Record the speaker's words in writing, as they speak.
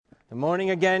Good morning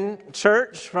again,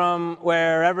 church, from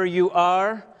wherever you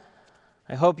are.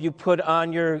 I hope you put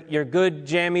on your good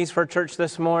jammies for church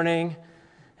this morning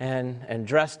and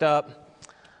dressed up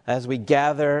as we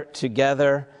gather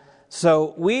together.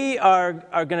 So we are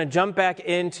going to jump back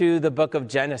into the book of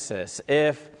Genesis.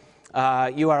 If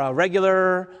you are a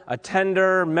regular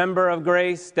attender, member of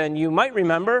Grace, then you might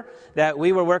remember that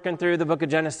we were working through the book of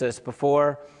Genesis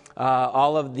before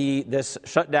all of this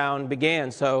shutdown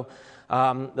began. So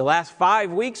the last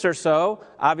 5 weeks or so,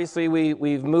 obviously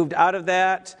we've moved out of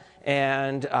that,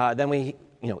 and then we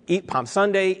eat Palm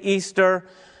Sunday, Easter,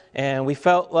 and we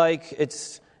felt like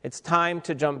it's time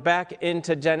to jump back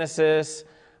into Genesis,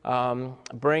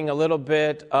 bring a little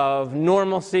bit of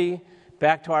normalcy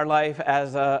back to our life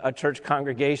as a church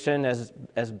congregation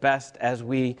as best as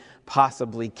we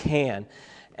possibly can.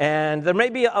 And there may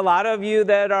be a lot of you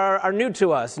that are new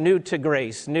to us, new to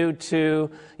Grace, new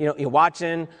to, you're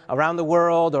watching around the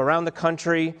world or around the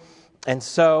country. And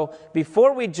so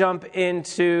before we jump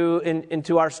into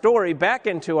our story, back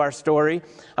into our story,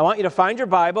 I want you to find your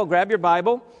Bible, grab your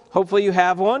Bible. Hopefully you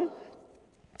have one.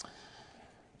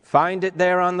 Find it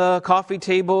there on the coffee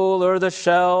table or the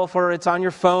shelf, or it's on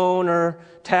your phone or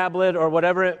tablet or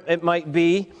whatever it might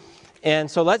be.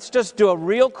 And so let's just do a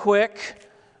real quick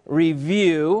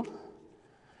review.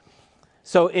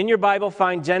 So in your Bible,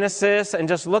 find Genesis and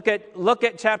just look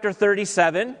at chapter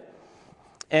 37,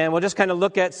 and we'll just kind of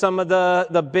look at some of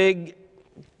the big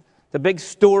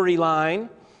storyline.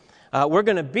 We're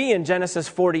going to be in Genesis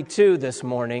 42 this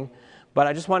morning, but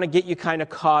I just want to get you kind of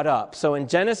caught up. So in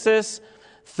Genesis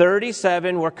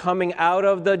 37, we're coming out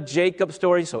of the Jacob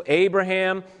story. So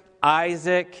Abraham,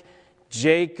 Isaac,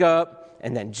 Jacob,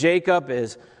 and then Jacob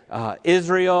is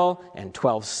Israel and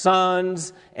 12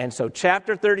 sons. And so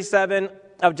chapter 37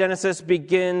 of Genesis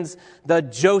begins the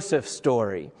Joseph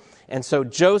story. And so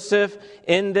Joseph,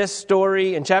 in this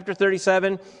story, in chapter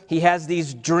 37, he has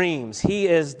these dreams. He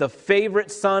is the favorite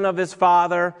son of his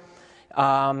father.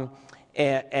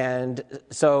 And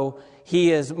so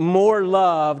he is more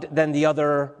loved than the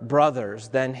other brothers,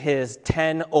 than his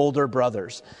 10 older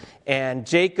brothers. And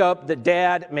Jacob, the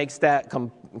dad, makes that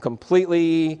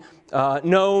completely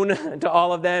known to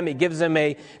all of them. He gives them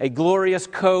a glorious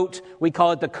coat. We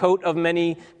call it the coat of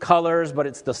many colors, but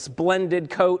it's the splendid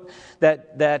coat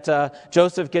that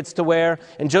Joseph gets to wear.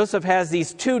 And Joseph has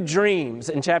these two dreams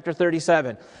in chapter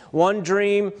 37. One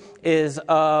dream is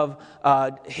of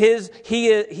he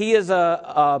is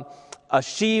a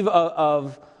sheaf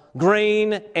of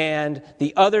grain, and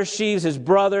the other sheaves, his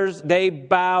brothers, they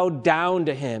bow down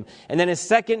to him. And then his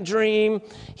second dream,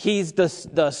 he's the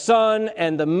sun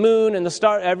and the moon and the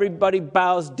star, everybody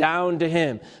bows down to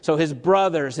him. So his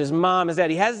brothers, his mom, his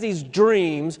dad, he has these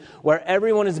dreams where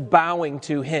everyone is bowing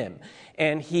to him.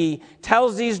 And he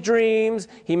tells these dreams,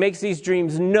 he makes these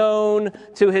dreams known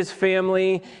to his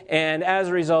family, and as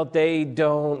a result, they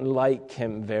don't like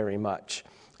him very much.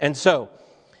 And so,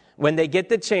 when they get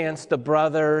the chance, the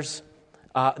brothers,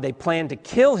 they plan to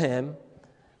kill him,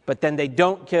 but then they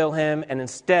don't kill him, and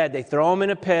instead they throw him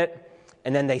in a pit,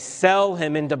 and then they sell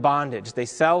him into bondage. They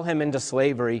sell him into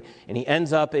slavery, and he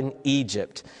ends up in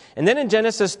Egypt. And then in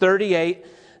Genesis 38,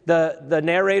 the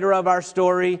narrator of our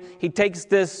story, he takes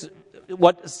this,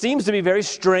 what seems to be very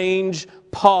strange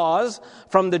pause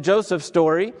from the Joseph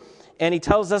story, and he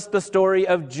tells us the story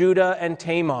of Judah and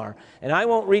Tamar. And I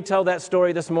won't retell that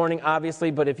story this morning, obviously,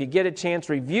 but if you get a chance,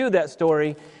 review that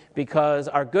story, because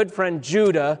our good friend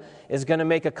Judah is going to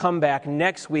make a comeback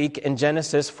next week in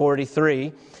Genesis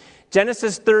 43.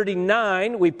 Genesis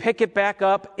 39, we pick it back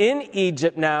up in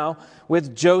Egypt now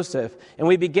with Joseph. And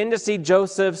we begin to see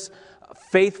Joseph's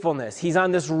faithfulness. He's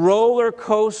on this roller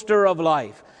coaster of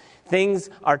life. Things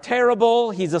are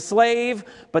terrible. He's a slave,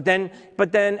 but then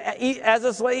as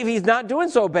a slave, he's not doing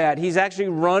so bad. He's actually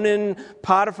running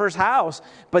Potiphar's house,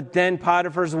 but then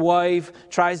Potiphar's wife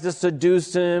tries to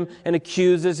seduce him and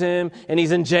accuses him, and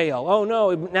he's in jail. Oh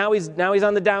no, now he's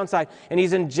on the downside, and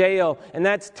he's in jail, and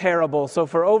that's terrible. So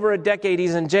for over a decade,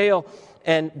 he's in jail,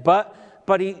 but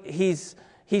he's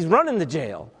running the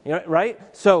jail, right?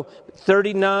 So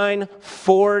 39,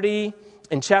 40.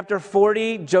 In chapter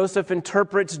 40, Joseph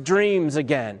interprets dreams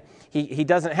again. He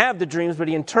doesn't have the dreams, but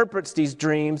he interprets these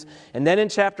dreams. And then in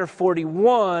chapter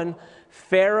 41,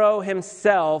 Pharaoh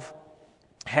himself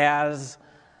has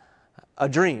a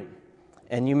dream.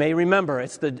 And you may remember,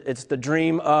 it's the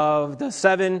dream of the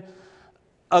 7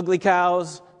 ugly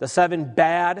cows, the 7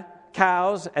 bad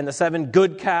cows, and the 7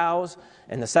 good cows.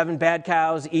 And the 7 bad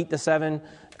cows eat the 7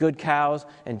 good cows.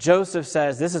 And Joseph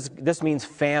says this means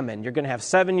famine. You're going to have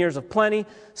 7 years of plenty,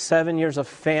 7 years of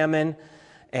famine.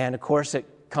 And of course it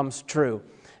comes true.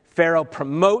 Pharaoh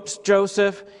promotes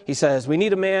Joseph. He says, we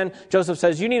need a man. Joseph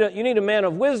says, you need a man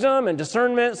of wisdom and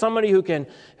discernment, somebody who can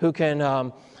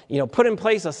put in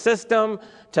place a system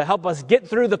to help us get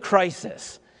through the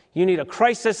crisis. You need a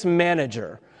crisis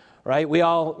manager, right? We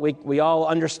all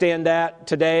understand that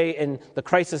today in the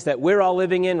crisis that we're all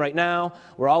living in right now.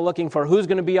 We're all looking for who's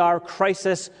going to be our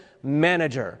crisis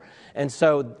manager. And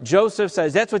so Joseph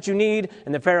says, that's what you need.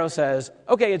 And the Pharaoh says,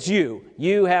 okay, it's you.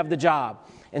 You have the job.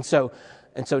 And so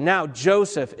now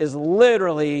Joseph is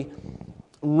literally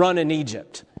running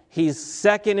Egypt. He's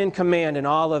second in command in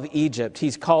all of Egypt.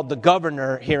 He's called the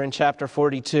governor here in chapter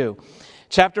 42.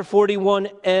 Chapter 41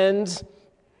 ends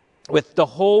with the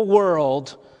whole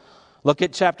world. Look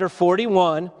at chapter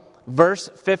 41, verse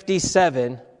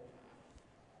 57.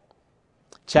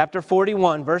 Chapter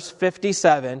 41, verse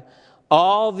 57.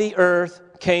 All the earth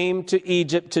came to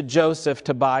Egypt to Joseph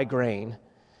to buy grain,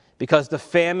 because the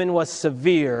famine was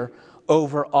severe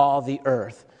over all the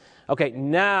earth. Okay,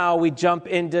 now we jump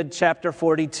into chapter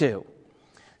 42.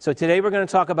 So today we're going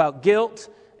to talk about guilt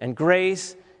and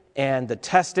grace and the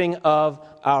testing of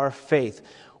our faith.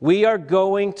 We are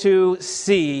going to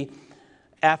see,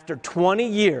 after 20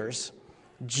 years,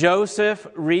 Joseph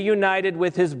reunited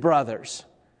with his brothers.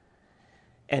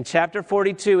 And chapter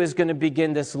 42 is going to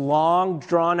begin this long,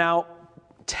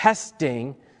 drawn-out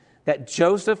testing that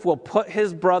Joseph will put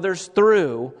his brothers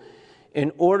through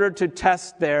in order to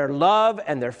test their love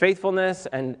and their faithfulness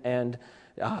and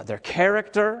their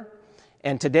character.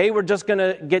 And today we're just going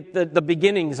to get the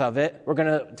beginnings of it.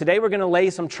 Today we're going to lay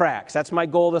some tracks. That's my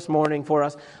goal this morning for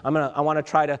us. I want to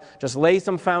try to just lay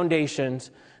some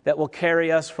foundations that will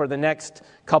carry us for the next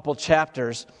couple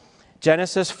chapters.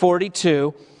 Genesis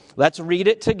 42. Let's read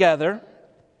it together.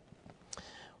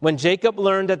 When Jacob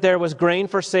learned that there was grain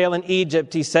for sale in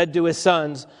Egypt, he said to his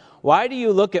sons, "Why do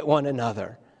you look at one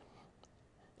another?"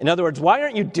 In other words, why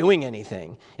aren't you doing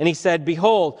anything? And he said,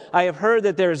 "Behold, I have heard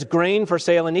that there is grain for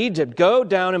sale in Egypt. Go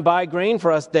down and buy grain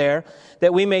for us there,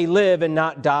 that we may live and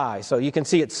not die." So you can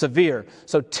see it's severe.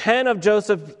 So 10 of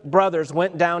Joseph's brothers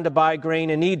went down to buy grain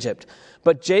in Egypt.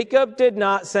 But Jacob did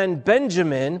not send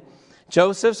Benjamin,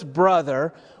 Joseph's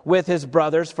brother, with his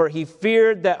brothers, for he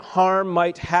feared that harm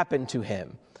might happen to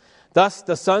him. Thus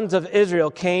the sons of Israel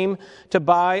came to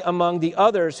buy among the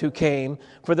others who came,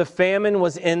 for the famine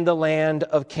was in the land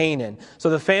of Canaan. So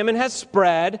the famine has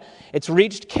spread. It's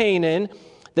reached Canaan.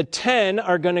 The 10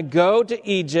 are going to go to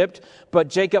Egypt, but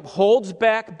Jacob holds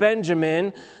back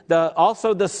Benjamin,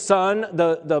 also the son,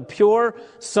 the pure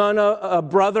son,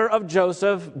 brother of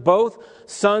Joseph, both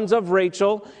sons of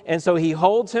Rachel. And so he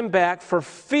holds him back for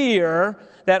fear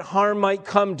that harm might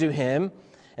come to him.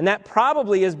 And that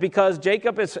probably is because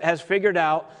Jacob has figured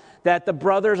out that the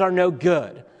brothers are no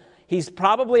good. He's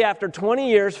probably, after 20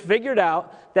 years, figured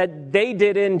out that they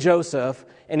did in Joseph,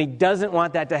 and he doesn't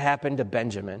want that to happen to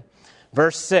Benjamin.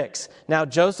 Verse 6, now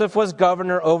Joseph was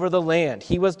governor over the land.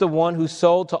 He was the one who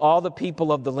sold to all the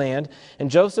people of the land. And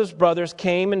Joseph's brothers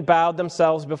came and bowed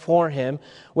themselves before him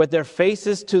with their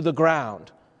faces to the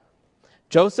ground.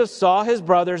 Joseph saw his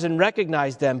brothers and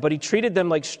recognized them, but he treated them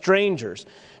like strangers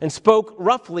and spoke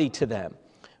roughly to them.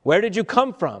 "Where did you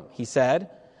come from?" he said.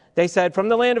 They said, "From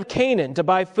the land of Canaan to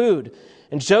buy food."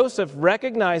 And Joseph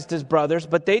recognized his brothers,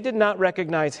 but they did not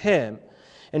recognize him.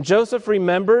 And Joseph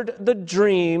remembered the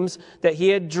dreams that he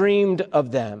had dreamed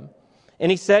of them.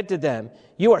 And he said to them,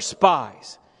 "You are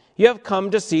spies. You have come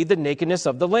to see the nakedness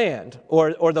of the land,"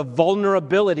 or the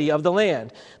vulnerability of the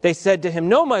land. They said to him,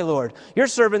 "No, my lord, your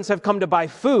servants have come to buy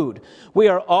food. We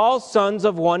are all sons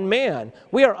of one man.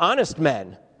 We are honest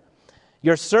men.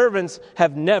 Your servants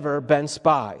have never been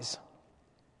spies."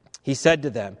 He said to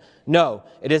them, "No,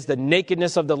 it is the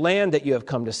nakedness of the land that you have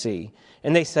come to see."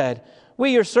 And they said,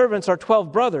 "We, your servants, are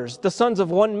 12 brothers, the sons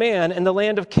of one man in the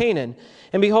land of Canaan.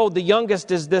 And behold, the youngest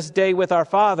is this day with our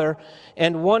father,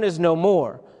 and one is no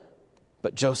more."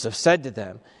 But Joseph said to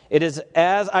them, "It is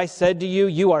as I said to you,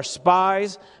 you are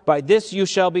spies. By this you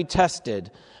shall be tested.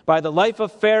 By the life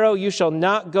of Pharaoh you shall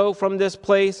not go from this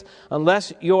place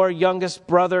unless your youngest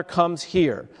brother comes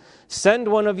here. Send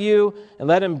one of you and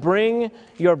let him bring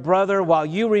your brother while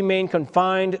you remain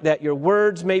confined, that your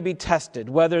words may be tested,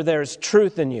 whether there is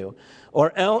truth in you.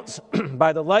 Or else,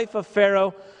 by the life of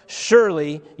Pharaoh,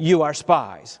 surely you are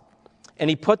spies." And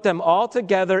he put them all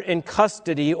together in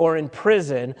custody or in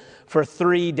prison for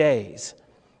 3 days.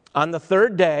 On the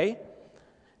third day,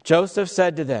 Joseph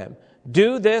said to them,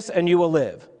 "Do this and you will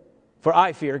live, for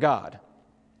I fear God.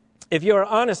 If you are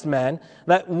honest men,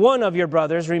 let one of your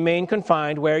brothers remain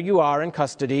confined where you are in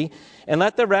custody, and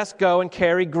let the rest go and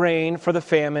carry grain for the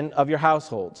famine of your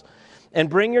households. And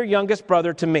bring your youngest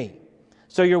brother to me.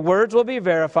 So your words will be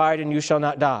verified, and you shall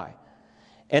not die."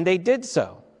 And they did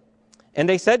so. And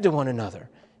they said to one another,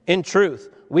 "In truth,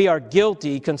 we are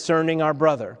guilty concerning our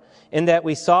brother, in that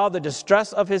we saw the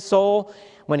distress of his soul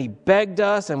when he begged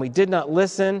us, and we did not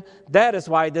listen. That is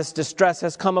why this distress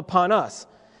has come upon us."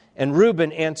 And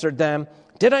Reuben answered them,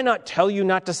 "Did I not tell you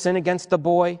not to sin against the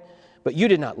boy? But you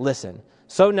did not listen.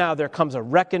 So now there comes a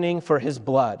reckoning for his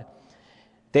blood."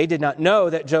 They did not know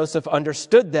that Joseph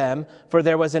understood them, for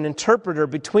there was an interpreter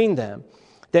between them.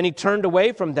 Then he turned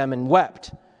away from them and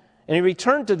wept. And he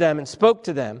returned to them and spoke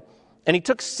to them. And he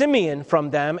took Simeon from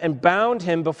them and bound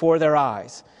him before their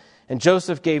eyes. And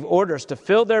Joseph gave orders to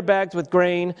fill their bags with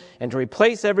grain and to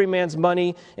replace every man's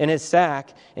money in his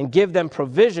sack and give them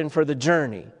provision for the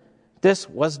journey. This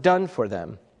was done for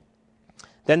them.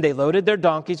 Then they loaded their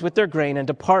donkeys with their grain and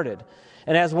departed.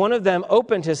 And as one of them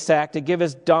opened his sack to give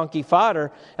his donkey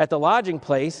fodder at the lodging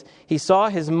place, he saw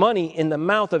his money in the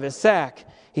mouth of his sack.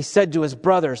 He said to his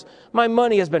brothers, "My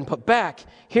money has been put back.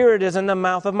 Here it is in the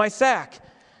mouth of my sack."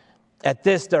 At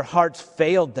this their hearts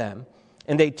failed them,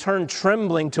 and they turned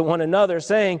trembling to one another,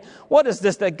 saying, "What is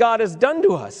this that God has done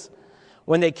to us?"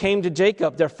 When they came to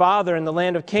Jacob, their father, in the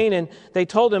land of Canaan, they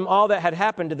told him all that had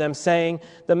happened to them, saying,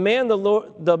 the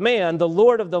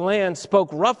Lord of the land, spoke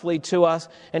roughly to us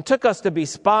and took us to be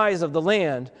spies of the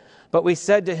land. But we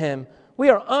said to him, "We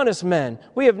are honest men.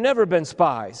 We have never been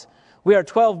spies. We are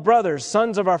 12 brothers,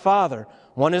 sons of our father.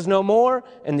 One is no more,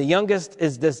 and the youngest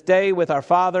is this day with our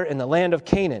father in the land of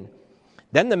Canaan."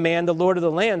 Then the Lord of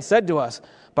the land, said to us,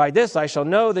 "By this I shall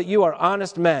know that you are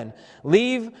honest men.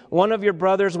 Leave one of your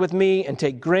brothers with me and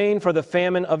take grain for the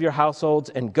famine of your households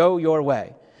and go your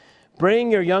way.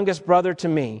 Bring your youngest brother to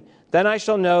me. Then I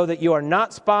shall know that you are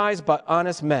not spies but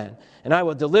honest men. And I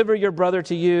will deliver your brother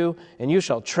to you, and you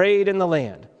shall trade in the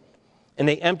land." And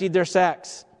they emptied their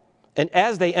sacks. And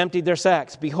as they emptied their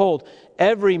sacks, behold,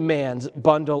 every man's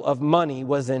bundle of money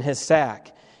was in his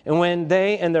sack. And when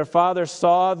they and their father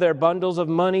saw their bundles of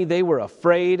money, they were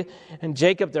afraid. And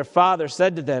Jacob their father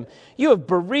said to them, "You have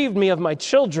bereaved me of my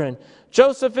children.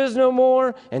 Joseph is no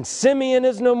more, and Simeon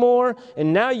is no more,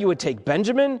 and now you would take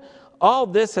Benjamin? All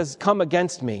this has come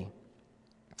against me."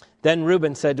 Then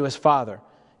Reuben said to his father,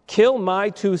 "Kill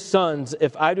my 2 sons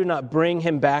if I do not bring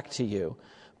him back to you.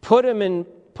 Put him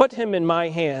in my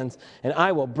hands, and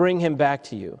I will bring him back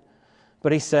to you."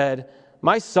 But he said,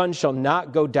 "My son shall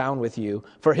not go down with you,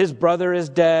 for his brother is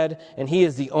dead, and he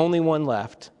is the only one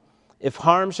left. If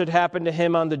harm should happen to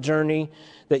him on the journey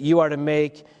that you are to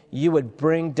make, you would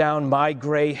bring down my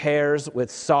gray hairs with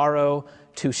sorrow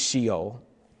to Sheol."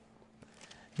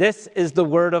 This is the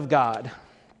word of God.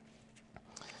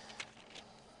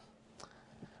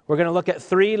 We're going to look at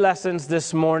 3 lessons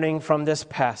this morning from this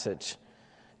passage,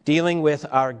 dealing with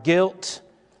our guilt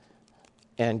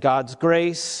and God's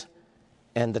grace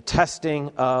and the testing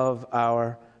of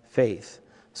our faith.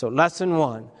 So lesson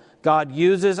 1, God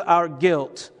uses our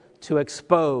guilt to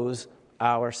expose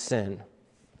our sin.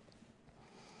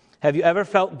 Have you ever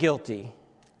felt guilty?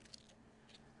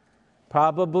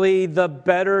 Probably the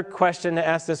better question to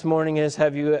ask this morning is,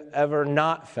 have you ever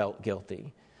not felt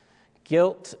guilty?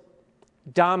 Guilt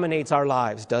dominates our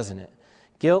lives, doesn't it?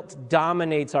 Guilt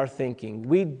dominates our thinking.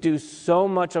 We do so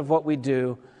much of what we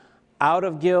do out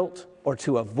of guilt or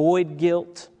to avoid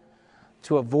guilt,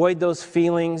 to avoid those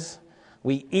feelings.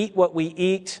 We eat what we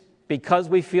eat because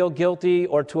we feel guilty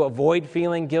or to avoid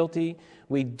feeling guilty.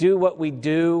 We do what we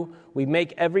do. We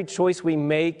make every choice we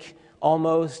make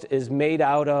almost is made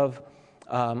out of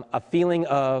a feeling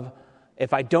of,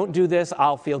 if I don't do this,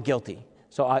 I'll feel guilty.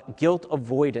 So guilt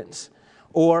avoidance.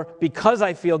 Or because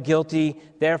I feel guilty,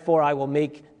 therefore I will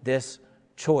make this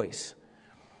choice.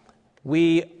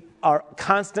 We are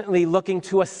constantly looking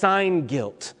to assign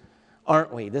guilt,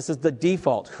 aren't we? This is the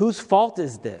default. Whose fault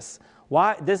is this?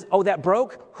 Why this? Oh, that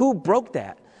broke? Who broke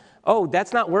that? Oh,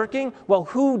 that's not working? Well,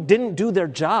 who didn't do their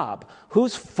job?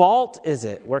 Whose fault is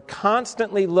it? We're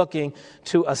constantly looking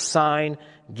to assign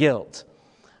guilt.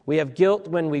 We have guilt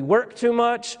when we work too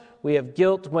much. We have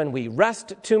guilt when we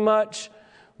rest too much.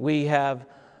 We have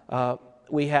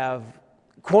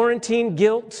quarantine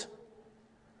guilt.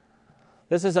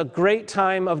 This is a great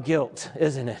time of guilt,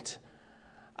 isn't it?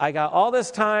 I got all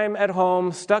this time at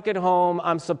home, stuck at home.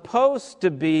 I'm supposed to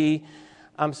be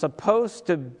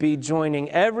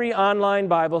joining every online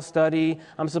Bible study.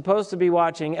 I'm supposed to be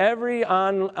watching every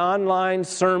online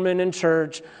sermon in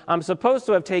church. I'm supposed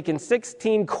to have taken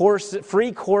 16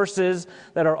 free courses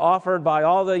that are offered by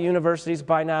all the universities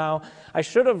by now. I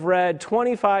should have read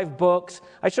 25 books.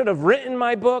 I should have written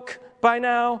my book by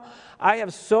now. I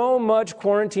have so much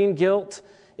quarantine guilt.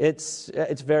 It's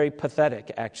very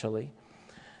pathetic, actually.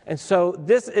 And so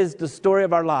this is the story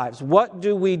of our lives. What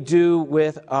do we do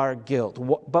with our guilt?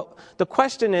 But the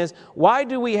question is, why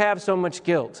do we have so much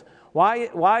guilt?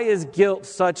 Why is guilt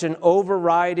such an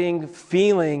overriding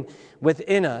feeling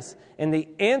within us? And the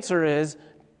answer is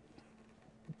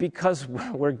because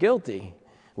we're guilty.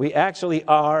 We actually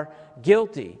are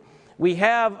guilty. We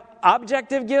have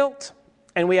objective guilt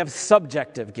and we have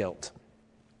subjective guilt.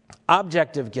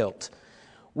 Objective guilt.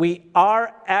 We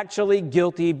are actually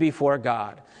guilty before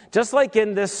God. Just like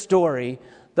in this story,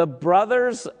 the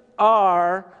brothers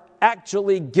are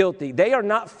actually guilty. They are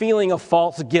not feeling a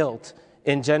false guilt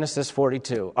in Genesis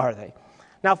 42, are they?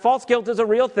 Now, false guilt is a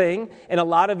real thing, and a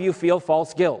lot of you feel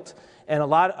false guilt, and a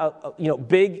lot of,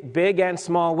 big and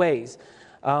small ways.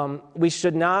 We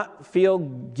should not feel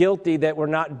guilty that we're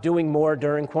not doing more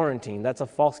during quarantine. That's a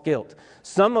false guilt.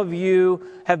 Some of you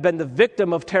have been the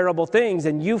victim of terrible things,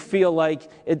 and you feel like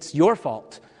it's your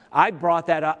fault. I brought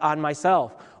that on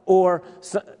myself. Or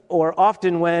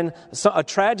often when a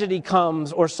tragedy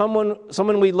comes, or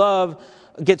someone we love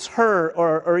gets hurt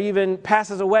or even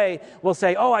passes away, we'll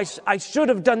say, oh, I should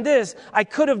have done this. I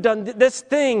could have done this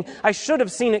thing. I should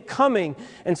have seen it coming.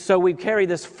 And so we carry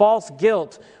this false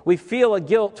guilt. We feel a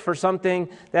guilt for something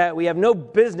that we have no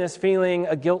business feeling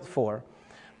a guilt for.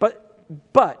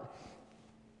 But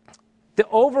the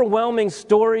overwhelming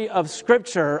story of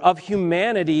Scripture, of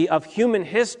humanity, of human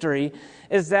history,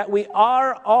 is that we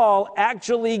are all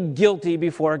actually guilty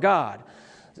before God.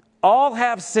 All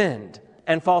have sinned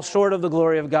and fall short of the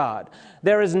glory of God.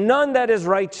 There is none that is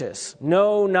righteous,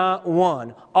 no, not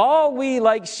one. All we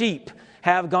like sheep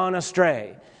have gone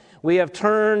astray. We have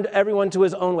turned everyone to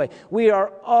his own way. We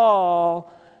are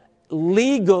all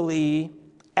legally,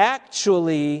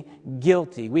 actually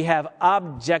guilty. We have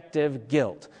objective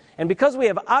guilt. And because we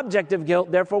have objective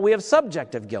guilt, therefore we have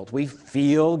subjective guilt. We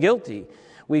feel guilty.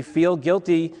 We feel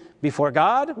guilty before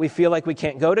God. We feel like we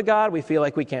can't go to God. We feel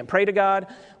like we can't pray to God.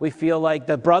 We feel like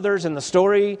the brothers in the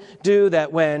story do,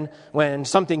 that when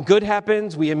something good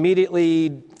happens, we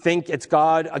immediately think it's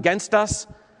God against us.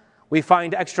 We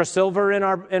find extra silver in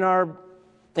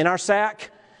our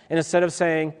sack, and instead of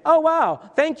saying, "Oh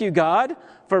wow, thank you God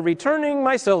for returning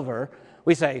my silver,"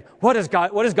 we say, "What is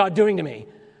God doing to me?"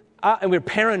 And we're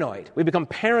paranoid. We become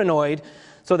paranoid,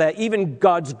 so that even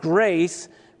God's grace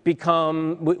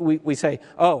we say,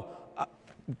 "Oh,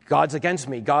 God's against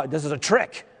me. God, this is a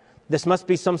trick. This must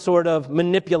be some sort of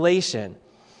manipulation."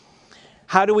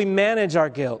 How do we manage our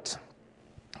guilt?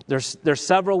 There's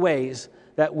several ways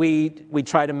that we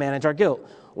try to manage our guilt.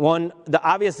 One, the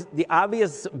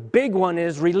obvious big one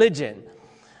is religion,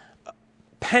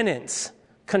 penance,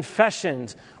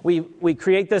 confessions. We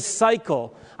create this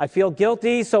cycle. I feel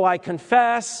guilty, so I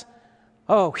confess.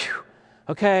 Oh, whew.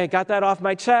 Okay, got that off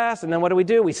my chest. And then what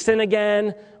do? We sin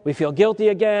again. We feel guilty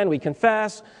again. We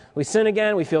confess. We sin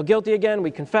again. We feel guilty again.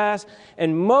 We confess.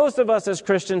 And most of us as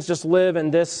Christians just live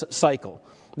in this cycle.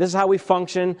 This is how we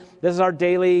function. This is our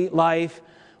daily life.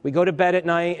 We go to bed at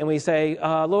night and we say,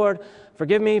 Lord,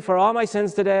 forgive me for all my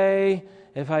sins today.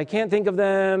 If I can't think of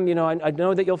them, I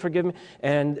know that you'll forgive me.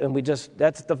 And we just,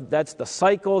 that's the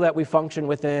cycle that we function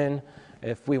within.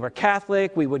 If we were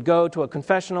Catholic, we would go to a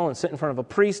confessional and sit in front of a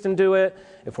priest and do it.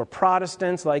 If we're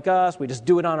Protestants like us, we just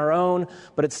do it on our own.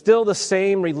 But it's still the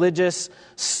same religious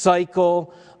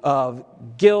cycle of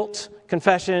guilt,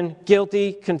 confession,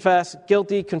 guilty, confess,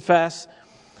 guilty, confess.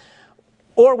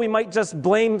 Or we might just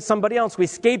blame somebody else. We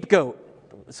scapegoat.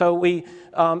 So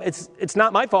it's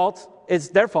not my fault, it's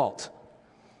their fault.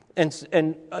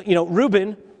 And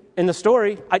Reuben in the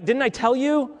story, didn't I tell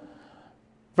you?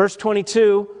 Verse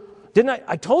 22,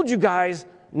 I told you guys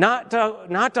not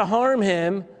to harm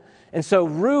him. And so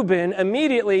Reuben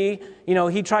immediately,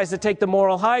 he tries to take the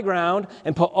moral high ground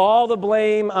and put all the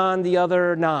blame on the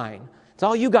other 9. It's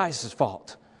all you guys'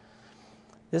 fault.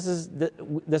 This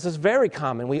is very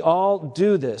common. We all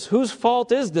do this. Whose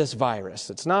fault is this virus?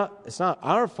 It's not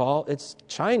our fault. It's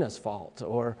China's fault,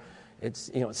 or it's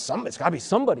got to be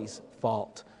somebody's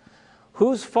fault.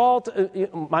 Whose fault?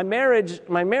 My marriage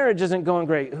isn't going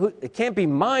great. It can't be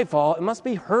my fault. It must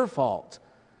be her fault.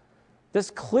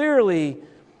 This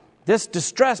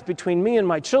distress between me and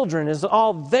my children is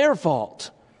all their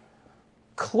fault.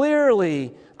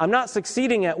 Clearly, I'm not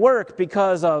succeeding at work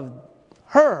because of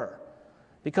her,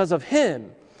 because of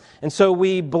him. And so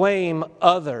we blame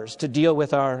others to deal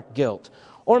with our guilt.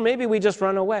 Or maybe we just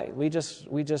run away. We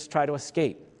just try to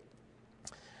escape.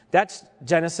 That's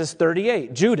Genesis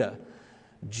 38, Judah,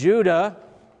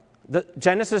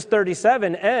 Genesis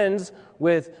 37 ends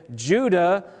with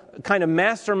Judah kind of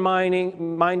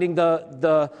minding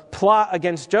the plot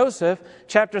against Joseph.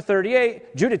 Chapter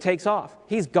 38, Judah takes off.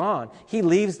 He's gone. He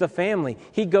leaves the family.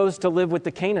 He goes to live with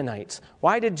the Canaanites.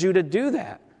 Why did Judah do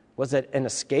that? Was it an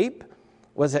escape?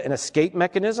 Was it an escape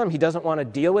mechanism? He doesn't want to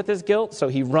deal with his guilt, so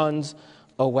he runs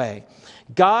away.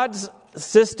 God's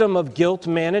system of guilt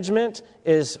management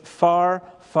is far,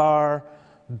 far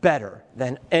better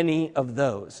than any of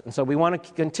those. And so we want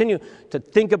to continue to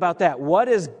think about that. What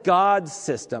is God's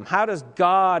system? How does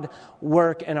God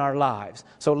work in our lives?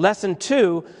 So lesson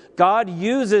 2, God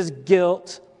uses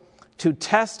guilt to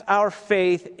test our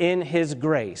faith in His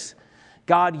grace.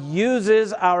 God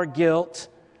uses our guilt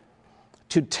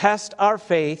to test our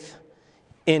faith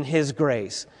in His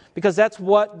grace. Because that's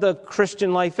what the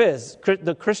Christian life is.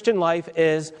 The Christian life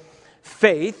is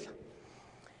faith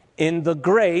in the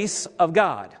grace of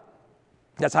God.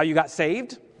 That's how you got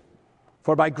saved.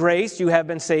 For by grace you have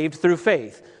been saved through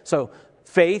faith. So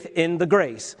faith in the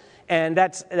grace. And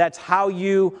that's how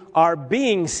you are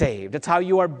being saved. It's how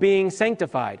you are being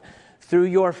sanctified. Through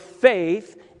your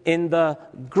faith in the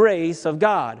grace of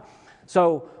God.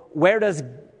 So where does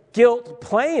guilt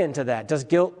play into that? Does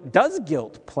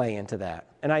guilt play into that?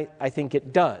 And I think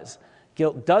it does.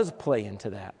 Guilt does play into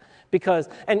that. Because,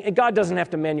 and God doesn't have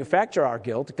to manufacture our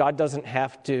guilt. God doesn't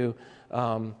have to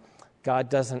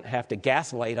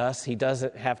gaslight us. He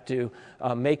doesn't have to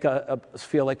make us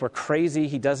feel like we're crazy.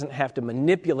 He doesn't have to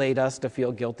manipulate us to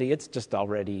feel guilty. It's just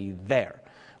already there.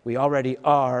 We already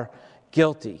are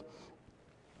guilty.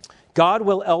 God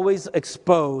will always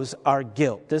expose our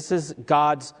guilt. This is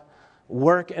God's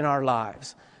work in our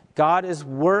lives. God is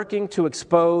working to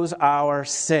expose our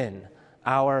sin,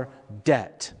 our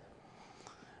debt.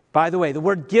 By the way, the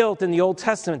word guilt in the Old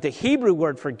Testament, the Hebrew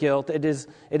word for guilt, it is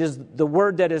the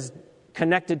word that is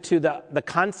connected to the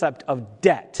concept of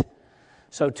debt.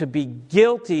 So to be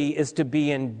guilty is to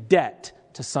be in debt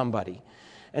to somebody.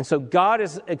 And so God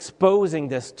is exposing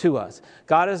this to us.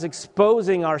 God is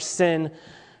exposing our sin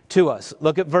to us.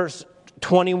 Look at verse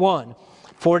 21,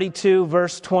 42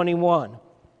 verse 21.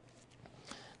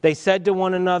 They said to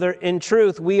one another, "In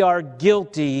truth, we are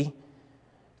guilty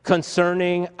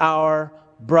concerning our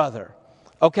brother."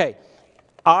 Okay,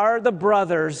 when the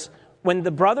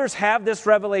brothers have this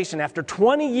revelation after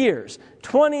 20 years,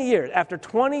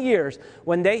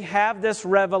 when they have this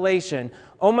revelation,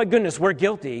 oh my goodness, we're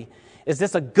guilty. Is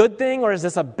this a good thing or is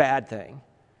this a bad thing?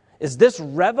 Is this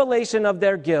revelation of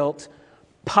their guilt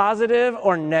positive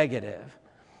or negative?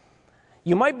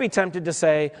 You might be tempted to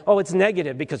say, oh, it's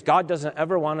negative because God doesn't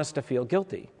ever want us to feel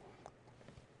guilty.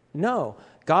 No,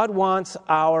 God wants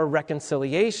our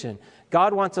reconciliation.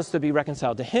 God wants us to be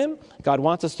reconciled to Him. God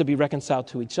wants us to be reconciled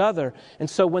to each other. And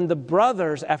so when the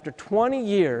brothers, after 20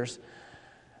 years,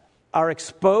 are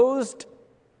exposed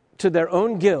to their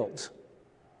own guilt,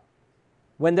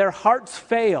 when their hearts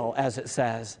fail, as it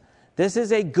says, this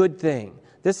is a good thing.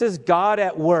 This is God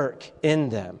at work in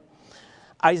them.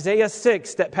 Isaiah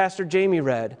 6 that Pastor Jamie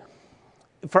read,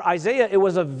 for Isaiah, it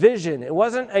was a vision. It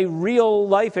wasn't a real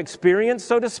life experience,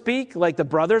 so to speak, like the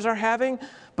brothers are having,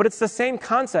 but it's the same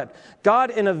concept. God,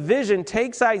 in a vision,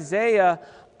 takes Isaiah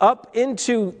up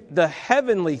into the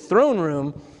heavenly throne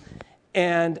room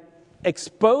and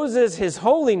exposes His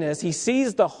holiness. He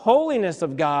sees the holiness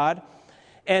of God,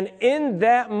 and in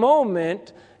that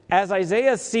moment, as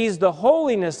Isaiah sees the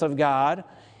holiness of God,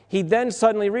 he then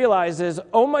suddenly realizes,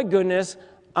 oh my goodness,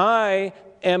 I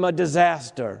am a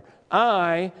disaster.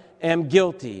 I am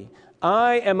guilty.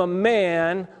 I am a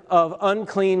man of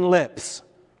unclean lips.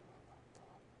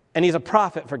 And he's a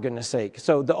prophet, for goodness sake.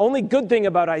 So the only good thing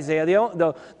about Isaiah,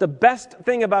 the best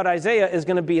thing about Isaiah is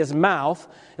going to be his mouth,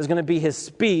 is going to be his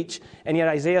speech. And yet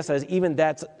Isaiah says, even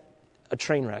that's a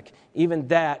train wreck. Even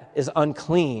that is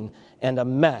unclean and a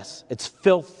mess. It's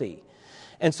filthy.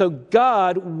 And so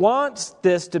God wants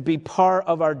this to be part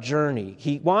of our journey.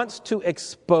 He wants to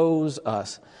expose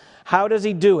us. How does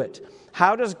He do it?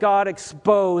 How does God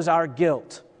expose our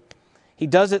guilt? He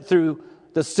does it through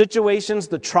the situations,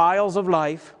 the trials of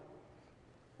life,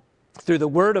 through the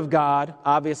Word of God,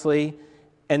 obviously,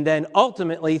 and then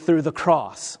ultimately through the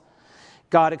cross.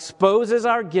 God exposes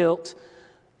our guilt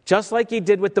just like He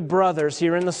did with the brothers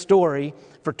here in the story.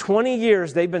 For 20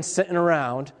 years they've been sitting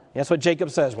around. That's what Jacob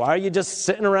says. Why are you just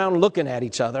sitting around looking at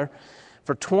each other?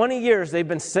 For 20 years they've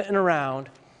been sitting around,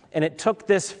 and it took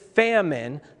this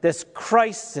famine, this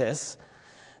crisis,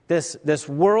 this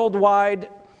worldwide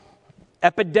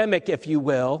epidemic, if you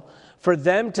will, for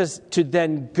them to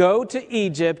then go to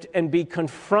Egypt and be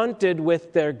confronted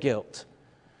with their guilt.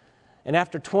 And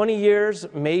after 20 years,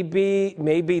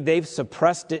 maybe they've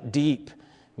suppressed it deep.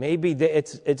 Maybe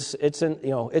it's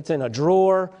in a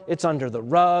drawer, it's under the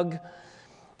rug.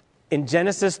 In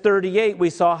Genesis 38,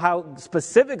 we saw how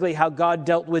God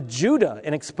dealt with Judah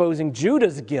in exposing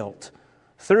Judah's guilt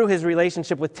through his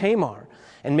relationship with Tamar.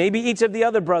 And maybe each of the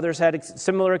other brothers had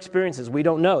similar experiences. We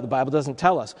don't know. The Bible doesn't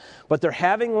tell us. But they're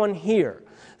having one here.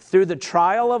 Through the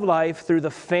trial of life, through the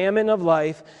famine of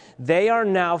life, they are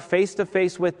now face to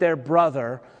face with their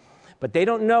brother. But they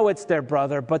don't know it's their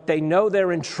brother, but they know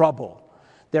they're in trouble.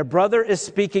 Their brother is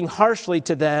speaking harshly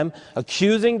to them,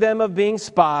 accusing them of being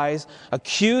spies,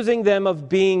 accusing them of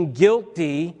being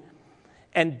guilty,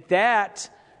 and that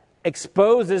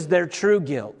exposes their true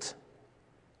guilt.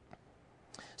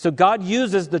 So God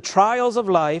uses the trials of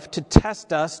life to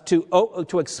test us,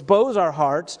 to expose our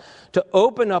hearts, to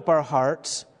open up our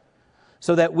hearts,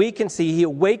 so that we can see. He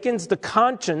awakens the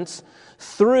conscience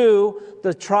through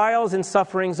the trials and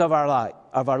sufferings of our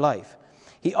life.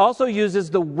 He also uses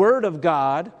the Word of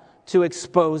God to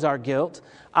expose our guilt.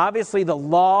 Obviously, the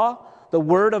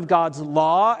Word of God's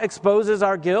law exposes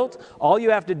our guilt. All you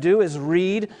have to do is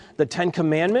read the Ten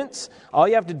Commandments. All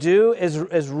you have to do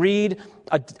is read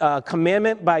a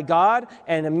commandment by God,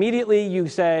 and immediately you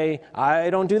say,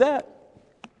 I don't do that.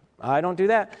 I don't do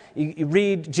that. You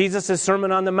read Jesus'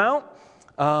 Sermon on the Mount,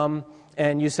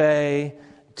 and you say,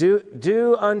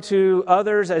 do unto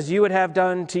others as you would have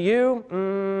done to you.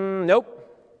 Nope.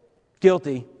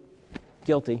 Guilty.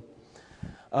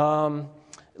 Love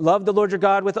the Lord your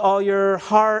God with all your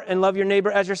heart and love your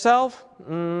neighbor as yourself.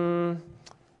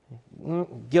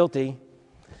 Guilty.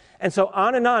 And so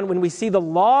on and on, when we see the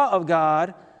law of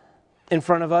God in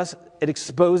front of us, it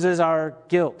exposes our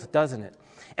guilt, doesn't it?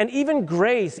 And even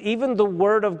grace, even the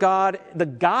Word of God, the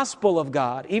gospel of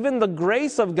God, even the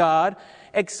grace of God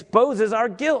exposes our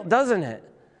guilt, doesn't it?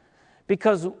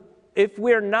 Because if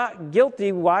we're not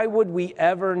guilty, why would we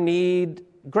ever need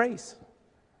grace?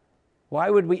 Why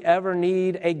would we ever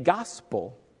need a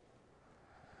gospel?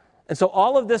 And so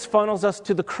all of this funnels us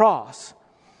to the cross.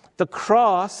 The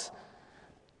cross,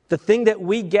 the thing that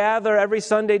we gather every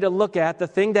Sunday to look at, the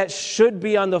thing that should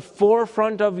be on the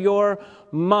forefront of your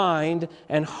mind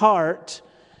and heart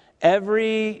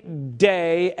every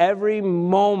day, every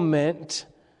moment.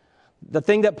 The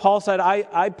thing that Paul said,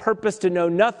 I purpose to know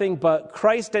nothing but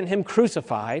Christ and Him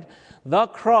crucified. The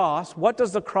cross, what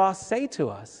does the cross say to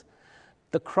us?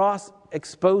 The cross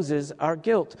exposes our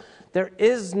guilt. There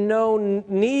is no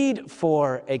need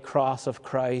for a cross of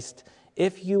Christ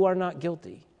if you are not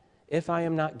guilty, if I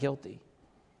am not guilty.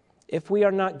 If we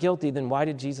are not guilty, then why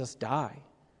did Jesus die?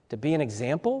 To be an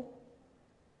example?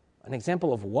 An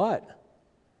example of what?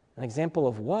 An example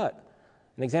of what?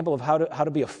 An example of how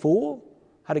to be a fool?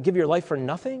 How to give your life for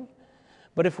nothing?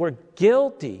 But if we're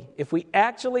guilty, if we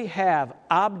actually have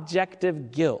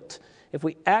objective guilt, if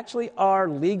we actually are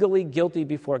legally guilty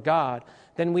before God,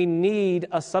 then we need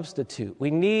a substitute.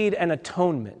 We need an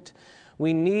atonement.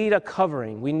 We need a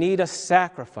covering. We need a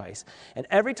sacrifice. And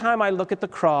every time I look at the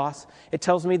cross, it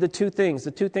tells me the two things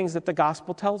that the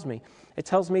gospel tells me. It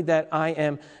tells me that I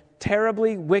am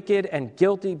terribly wicked and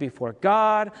guilty before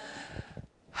God,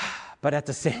 but at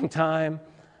the same time,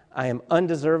 I am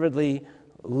undeservedly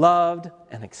loved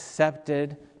and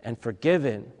accepted and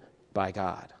forgiven by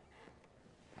God.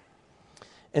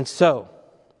 And so,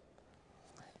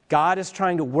 God is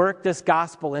trying to work this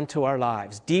gospel into our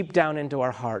lives, deep down into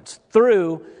our hearts,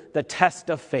 through the test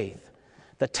of faith.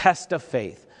 The test of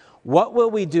faith. What will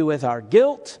we do with our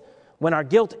guilt? When our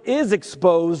guilt is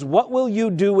exposed, what will you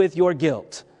do with your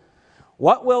guilt?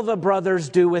 What will the brothers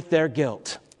do with their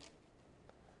guilt?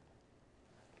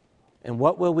 And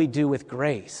what will we do with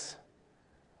grace?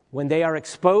 When they are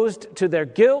exposed to their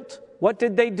guilt, what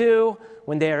did they do?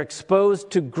 When they are exposed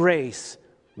to grace,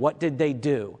 what did they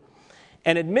do?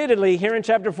 And admittedly, here in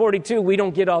chapter 42, we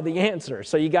don't get all the answers.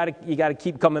 So you got to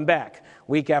keep coming back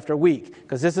week after week,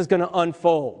 because this is going to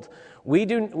unfold.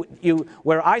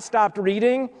 Where I stopped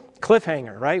reading,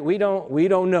 cliffhanger, right? We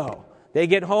don't know. They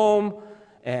get home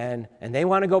and they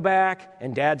want to go back,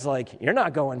 and Dad's like, "You're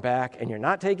not going back, and you're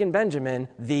not taking Benjamin."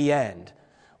 The end.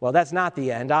 Well, that's not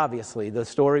the end. Obviously, the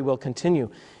story will continue.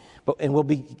 And we'll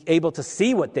be able to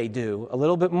see what they do a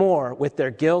little bit more with their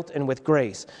guilt and with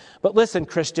grace. But listen,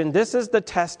 Christian, this is the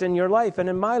test in your life and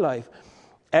in my life.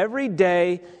 Every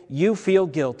day you feel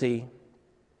guilty,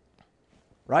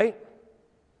 right?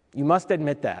 You must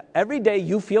admit that. Every day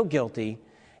you feel guilty,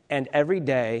 and every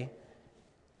day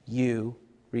you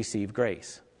receive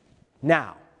grace.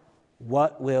 Now,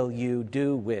 what will you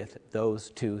do with those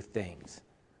two things?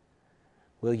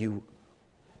 Will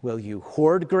you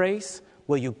hoard grace?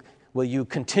 Will you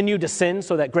continue to sin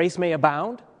so that grace may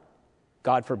abound?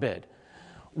 God forbid.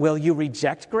 Will you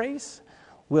reject grace?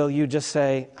 will you just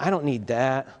say, I don't need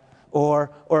that,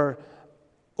 or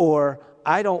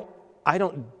I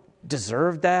don't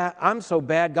deserve that. I'm so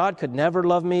bad. God could never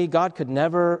love me. God could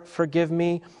never forgive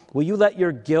me. Will you let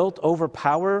your guilt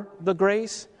overpower the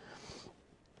grace?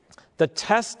 The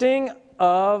testing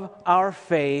of our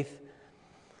faith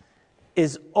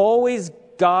is always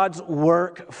God's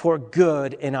work for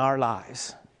good in our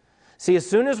lives. See, as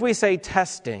soon as we say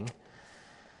testing,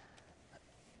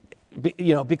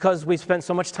 because we spent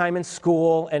so much time in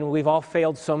school and we've all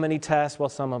failed so many tests, well,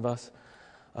 some of us,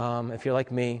 if you're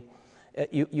like me,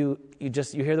 you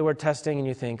hear the word testing and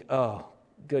you think, oh,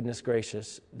 goodness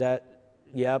gracious,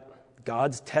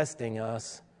 God's testing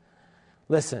us.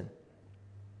 Listen,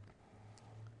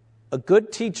 a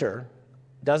good teacher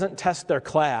doesn't test their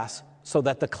class so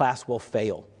that the class will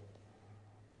fail,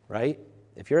 right?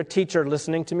 If you're a teacher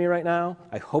listening to me right now,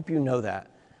 I hope you know that.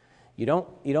 You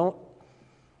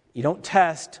don't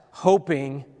test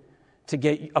hoping to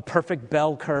get a perfect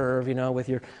bell curve, with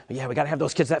we got to have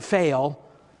those kids that fail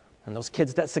and those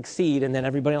kids that succeed, and then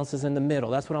everybody else is in the middle.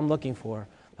 That's what I'm looking for,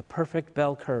 the perfect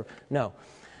bell curve. No.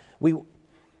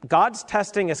 God's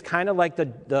testing is kind of like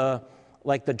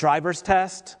the driver's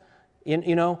test.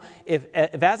 If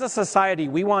as a society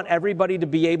we want everybody to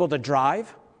be able to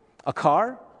drive a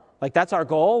car, like that's our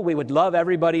goal, we would love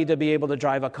everybody to be able to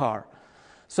drive a car.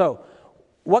 So,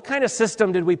 what kind of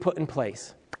system did we put in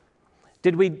place?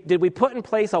 Did we put in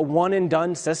place a one and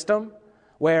done system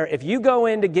where if you go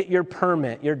in to get your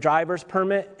permit, your driver's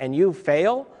permit, and you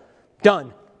fail,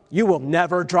 done, you will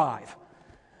never drive?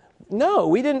 No,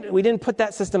 we didn't put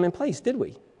that system in place, did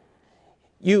we?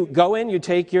 You go in, you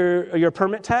take your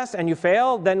permit test, and you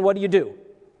fail, then what do?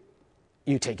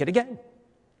 You take it again.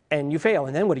 And you fail,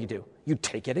 and then what do? You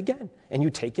take it again, and you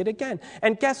take it again.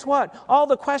 And guess what? All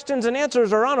the questions and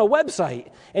answers are on a website,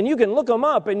 and you can look them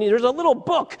up, and there's a little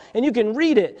book, and you can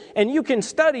read it, and you can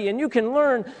study, and you can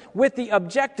learn with the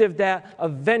objective that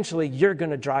eventually you're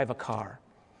going to drive a car,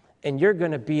 and you're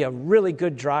going to be a really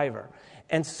good driver.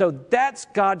 And so that's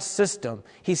God's system.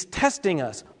 He's testing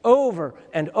us over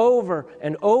and over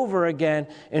and over again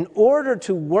in order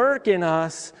to work in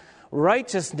us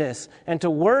righteousness and to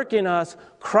work in us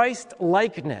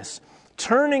Christ-likeness,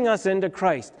 turning us into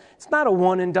Christ. It's not a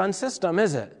one-and-done system,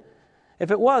 is it?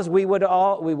 If it was, we would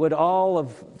all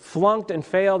have flunked and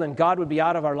failed, and God would be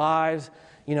out of our lives,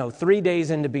 3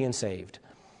 days into being saved.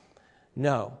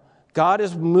 No. God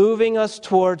is moving us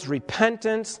towards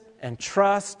repentance and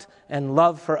trust and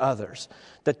love for others.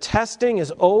 The testing is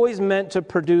always meant to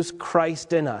produce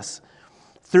Christ in us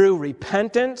through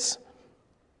repentance,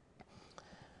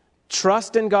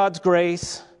 trust in God's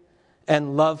grace,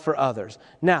 and love for others.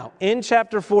 Now, in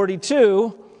chapter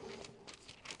 42,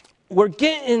 we're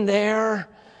getting there.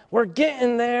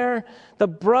 The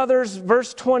brothers,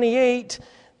 verse 28,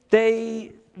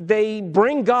 they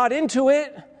bring God into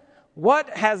it. What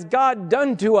has God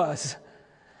done to us?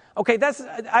 Okay,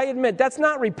 I admit, that's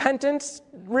not repentance,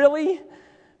 really,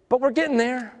 but we're getting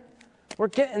there.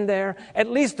 At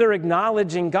least they're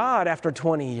acknowledging God after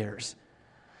 20 years.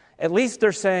 At least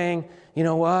they're saying, you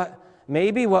know what?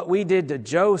 Maybe what we did to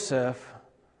Joseph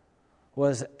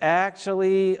was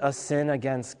actually a sin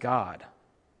against God.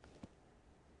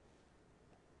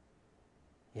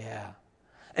 Yeah.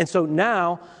 And so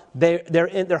now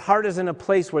their heart is in a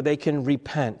place where they can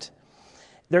repent.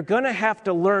 They're going to have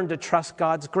to learn to trust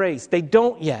God's grace. They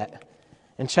don't yet.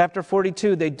 In chapter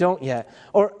 42, they don't yet.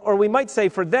 Or we might say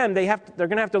for them, they're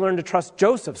going to have to learn to trust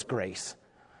Joseph's grace.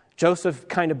 Joseph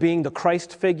kind of being the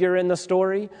Christ figure in the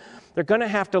story. They're going to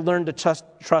have to learn to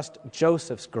trust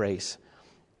Joseph's grace.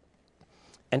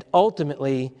 And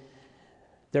ultimately,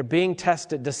 they're being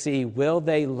tested to see, will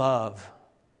they love?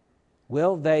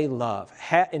 Will they love?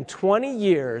 In 20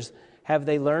 years, have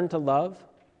they learned to love?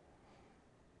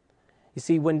 You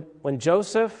see, when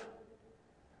Joseph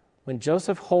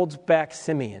holds back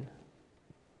Simeon,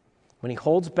 when he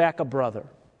holds back a brother,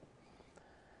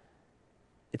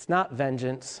 it's not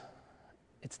vengeance.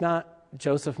 It's not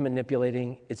Joseph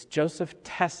manipulating. It's Joseph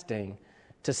testing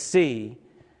to see,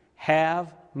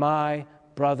 have my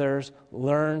brothers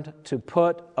learned to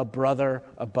put a brother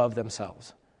above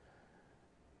themselves?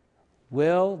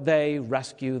 Will they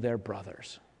rescue their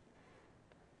brothers?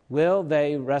 Will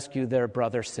they rescue their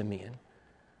brother Simeon?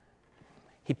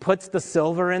 He puts the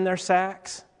silver in their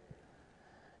sacks.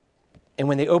 And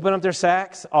when they open up their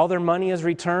sacks, all their money is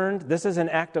returned. This is an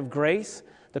act of grace.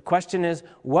 The question is,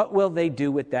 what will they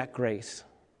do with that grace?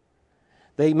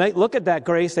 They might look at that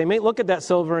grace, they might look at that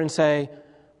silver and say,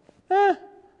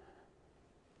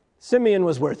 Simeon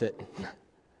was worth it.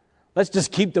 Let's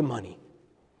just keep the money.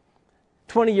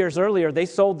 20 years earlier, they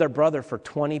sold their brother for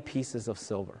 20 pieces of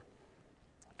silver.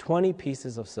 20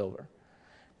 pieces of silver.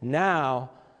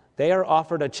 Now, they are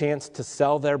offered a chance to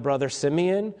sell their brother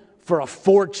Simeon for a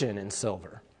fortune in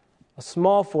silver. A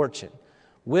small fortune.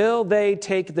 Will they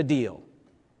take the deal?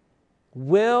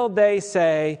 Will they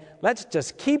say, let's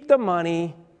just keep the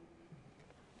money,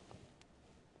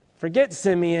 forget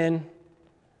Simeon,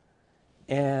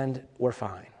 and we're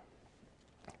fine?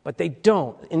 But they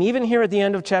don't. And even here at the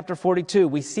end of chapter 42,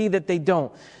 we see that they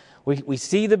don't. We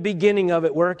see the beginning of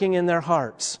it working in their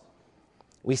hearts.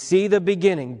 We see the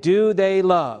beginning. Do they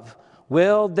love?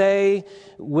 Will they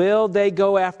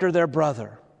go after their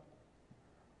brother?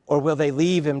 Or will they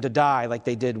leave him to die like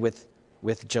they did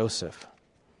with Joseph?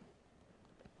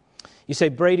 You say,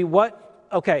 Brady, what?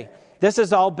 Okay, this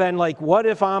has all been like, what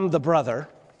if I'm the brother?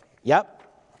 Yep.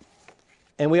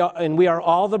 And we are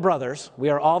all the brothers. We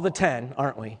are all the 10,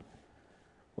 aren't we?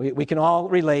 We can all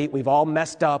relate. We've all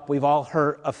messed up. We've all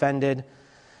hurt, offended.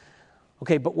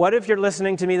 Okay, but what if you're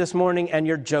listening to me this morning and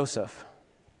you're Joseph?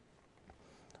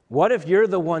 What if you're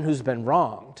the one who's been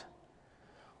wronged?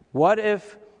 What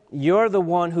if you're the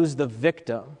one who's the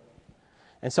victim?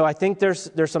 And so I think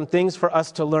there's some things for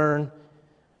us to learn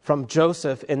from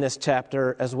Joseph in this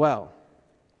chapter as well.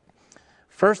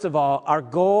 First of all, our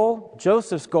goal,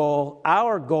 Joseph's goal,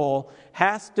 our goal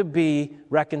has to be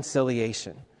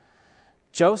reconciliation.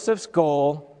 Joseph's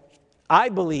goal, I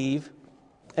believe,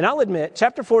 and I'll admit,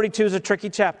 chapter 42 is a tricky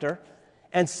chapter,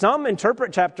 and some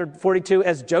interpret chapter 42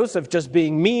 as Joseph just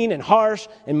being mean and harsh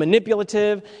and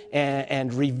manipulative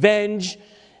and revenge.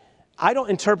 I don't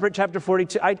interpret chapter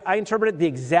 42. I interpret it the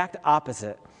exact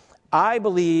opposite. I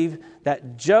believe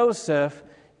that Joseph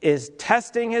is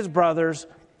testing his brothers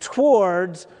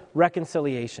towards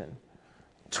reconciliation,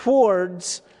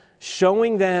 towards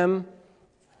showing them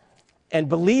and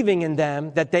believing in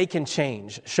them that they can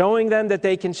change, showing them that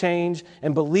they can change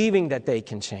and believing that they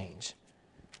can change.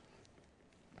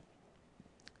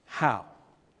 How?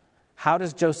 How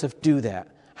does Joseph do that?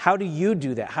 How do you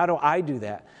do that? How do I do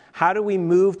that? How do we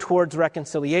move towards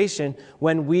reconciliation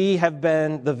when we have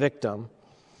been the victim?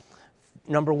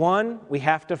 Number one, we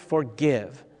have to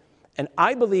forgive. And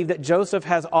I believe that Joseph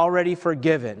has already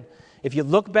forgiven. If you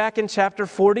look back in chapter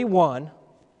 41,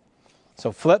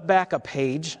 so flip back a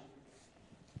page.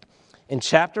 In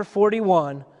chapter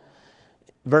 41,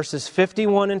 verses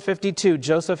 51 and 52,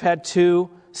 Joseph had 2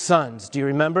 sons. Do you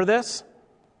remember this?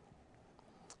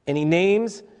 And he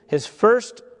names his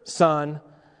first son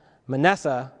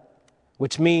Manasseh,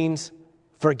 which means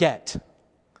forget.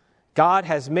 God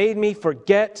has made me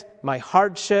forget my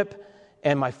hardship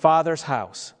and my father's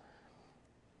house.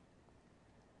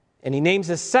 And he names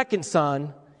his second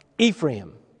son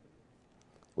Ephraim,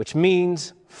 which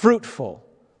means fruitful.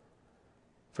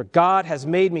 For God has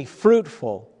made me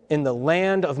fruitful in the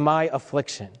land of my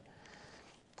affliction.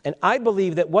 And I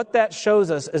believe that what that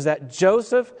shows us is that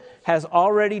Joseph has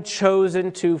already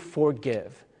chosen to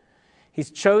forgive. He's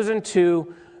chosen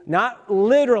to not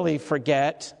literally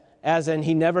forget, as in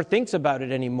he never thinks about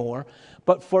it anymore,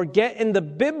 but forget in the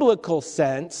biblical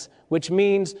sense, which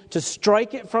means to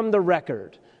strike it from the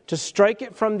record, to strike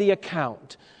it from the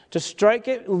account, to strike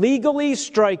it, legally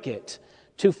strike it,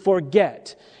 to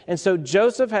forget. And so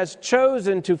Joseph has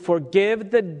chosen to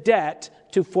forgive the debt,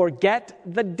 to forget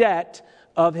the debt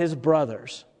of his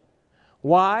brothers.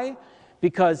 Why?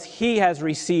 Because he has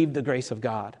received the grace of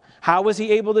God. How was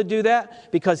he able to do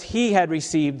that? Because he had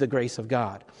received the grace of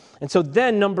God. And so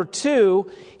then, number 2,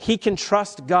 he can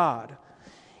trust God.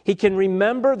 He can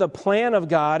remember the plan of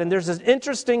God. And there's this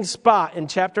interesting spot in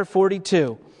chapter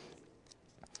 42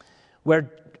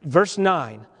 where, verse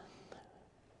 9,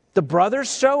 the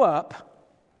brothers show up,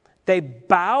 they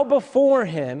bow before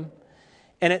him,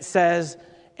 and it says,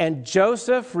 and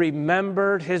Joseph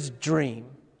remembered his dream.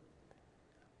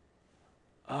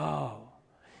 Oh.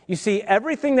 You see,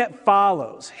 everything that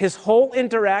follows, his whole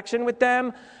interaction with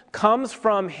them, comes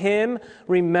from him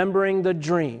remembering the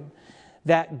dream.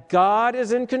 That God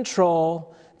is in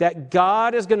control, that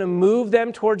God is going to move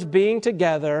them towards being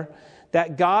together,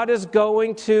 that God is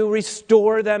going to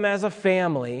restore them as a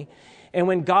family. And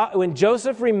when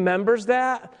Joseph remembers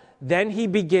that, then he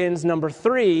begins, number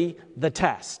 3, the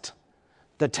test.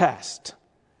 The test.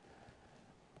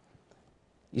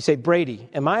 You say, Brady,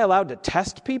 am I allowed to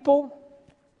test people?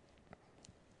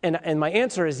 And my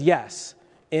answer is yes,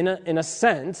 in a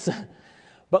sense.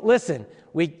 But listen,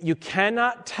 you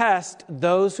cannot test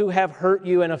those who have hurt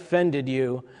you and offended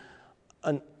you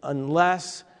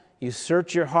unless you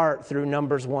search your heart through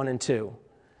Numbers 1 and 2.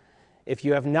 If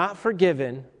you have not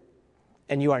forgiven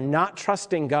and you are not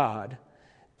trusting God,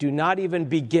 do not even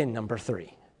begin number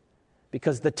 3.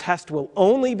 because the test will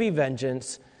only be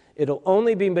vengeance. It'll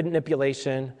only be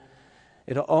manipulation.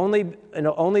 It'll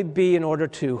only be in order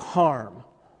to harm.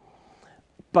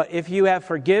 But if you have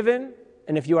forgiven,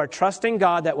 and if you are trusting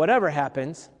God that whatever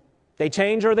happens, they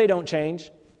change or they don't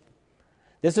change,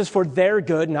 this is for their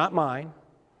good, not mine.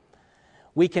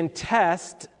 We can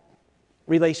test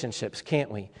relationships,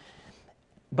 can't we?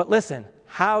 But listen,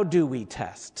 how do we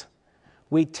test?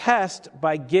 We test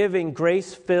by giving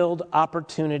grace-filled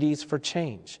opportunities for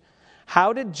change.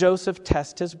 How did Joseph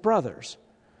test his brothers?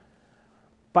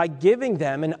 By giving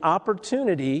them an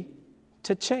opportunity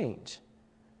to change.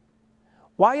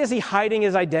 Why is he hiding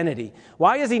his identity?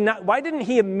 Why didn't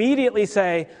he immediately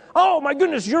say, "Oh my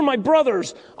goodness, you're my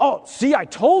brothers. Oh, see, I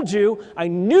told you. I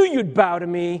knew you'd bow to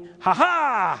me. Ha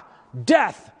ha!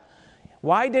 Death."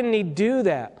 Why didn't he do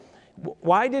that?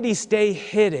 Why did he stay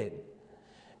hidden?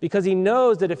 Because he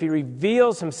knows that if he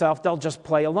reveals himself, they'll just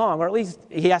play along, or at least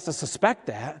he has to suspect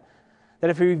that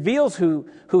if he reveals who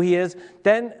he is,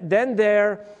 then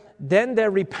their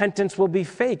repentance will be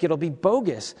fake. It'll be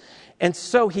bogus. And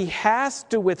so he has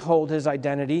to withhold his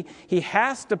identity. He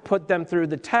has to put them through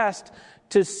the test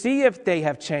to see if they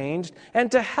have changed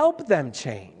and to help them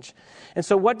change. And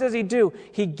so what does he do?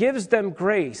 He gives them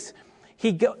grace.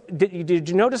 Did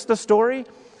you notice the story?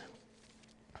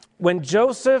 When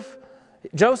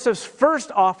Joseph's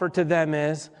first offer to them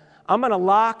is, "I'm going to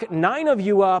lock 9 of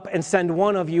you up and send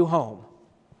 1 of you home."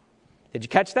 Did you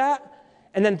catch that?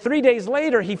 And then 3 days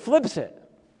later, he flips it.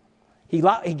 He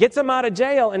gets them out of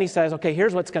jail and he says, "Okay,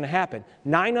 here's what's going to happen.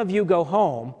 9 of you go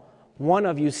home, 1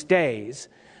 of you stays."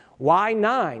 Why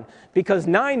 9? Because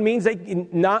 9 means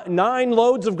 9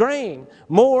 loads of grain,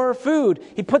 more food.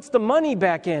 He puts the money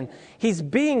back in. He's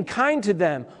being kind to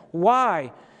them.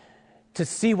 Why? To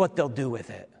see what they'll do with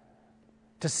it.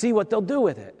 To see what they'll do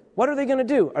with it. What are they going to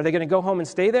do? Are they going to go home and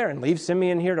stay there and leave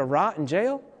Simeon here to rot in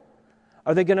jail?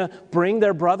 Are they going to bring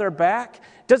their brother back?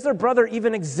 Does their brother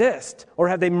even exist? Or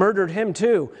have they murdered him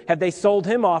too? Have they sold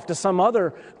him off to some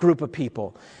other group of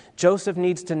people? Joseph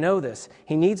needs to know this.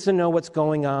 He needs to know what's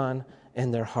going on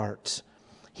in their hearts.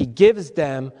 He gives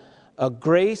them a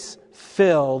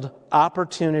grace-filled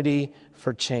opportunity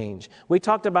for change. We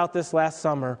talked about this last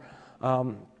summer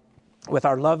with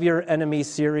our Love Your Enemy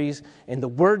series. In the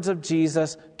words of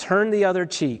Jesus, turn the other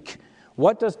cheek.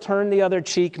 What does turn the other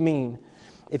cheek mean?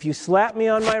 If you slap me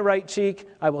on my right cheek,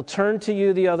 I will turn to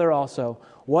you the other also.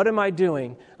 What am I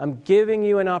doing? I'm giving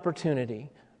you an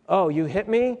opportunity. Oh, you hit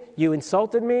me? You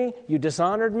insulted me? You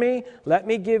dishonored me? Let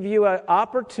me give you an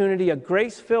opportunity, a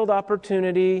grace-filled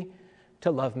opportunity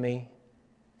to love me,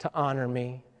 to honor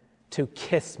me, to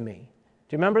kiss me.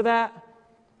 Do you remember that?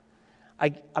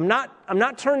 I'm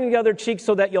not turning the other cheek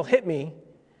so that you'll hit me.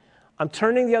 I'm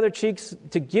turning the other cheeks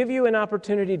to give you an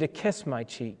opportunity to kiss my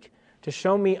cheek, to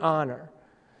show me honor.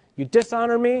 You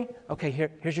dishonor me? Okay,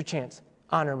 here's your chance.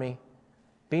 Honor me.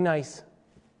 Be nice.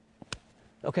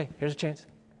 Okay, here's a chance.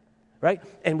 Right?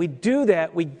 And we do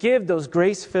that. We give those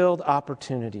grace-filled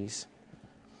opportunities.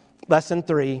 Lesson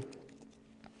 3.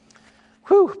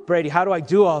 Brady, how do I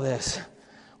do all this?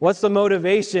 What's the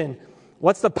motivation?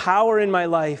 What's the power in my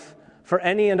life for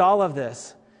any and all of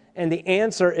this? And the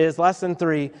answer is, lesson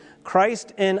 3,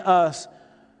 Christ in us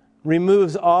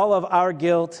removes all of our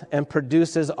guilt and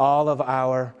produces all of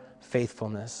our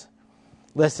faithfulness.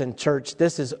 Listen, church,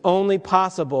 this is only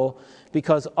possible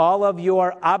because all of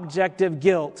your objective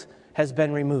guilt has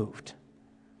been removed.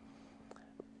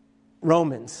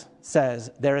 Romans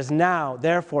says, "There is now,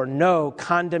 therefore, no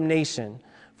condemnation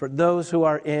for those who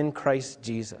are in Christ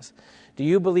Jesus." Do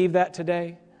you believe that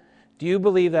today? Do you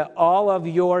believe that all of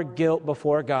your guilt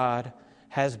before God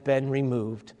has been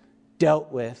removed,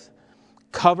 dealt with,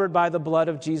 covered by the blood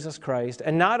of Jesus Christ?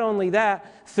 And not only that,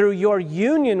 through your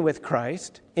union with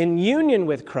Christ, in union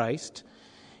with Christ,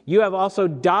 you have also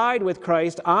died with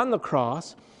Christ on the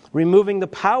cross, removing the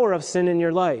power of sin in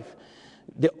your life.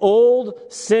 The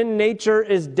old sin nature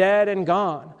is dead and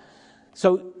gone.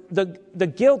 So the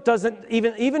guilt doesn't,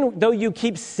 even though you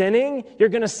keep sinning, you're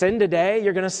going to sin today,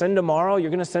 you're going to sin tomorrow, you're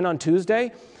going to sin on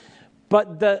Tuesday,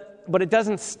 but it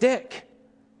doesn't stick.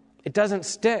 It doesn't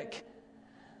stick.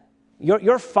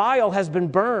 Your file has been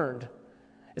burned.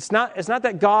 It's not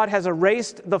that God has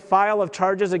erased the file of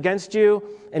charges against you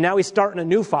and now he's starting a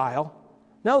new file.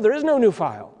 No, there is no new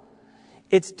file.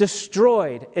 It's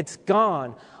destroyed. It's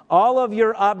gone. All of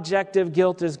your objective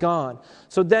guilt is gone.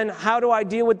 So then how do I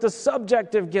deal with the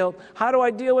subjective guilt? How do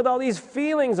I deal with all these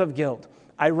feelings of guilt?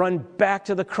 I run back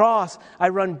to the cross. I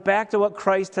run back to what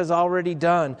Christ has already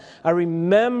done. I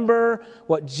remember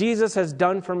what Jesus has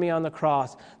done for me on the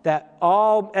cross, that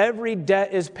every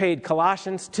debt is paid,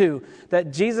 Colossians 2,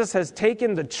 that Jesus has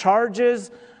taken the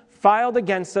charges filed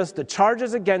against us, the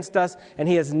charges against us, and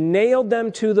he has nailed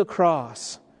them to the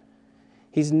cross.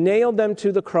 He's nailed them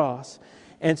to the cross.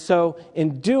 And so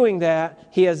in doing that,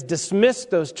 he has dismissed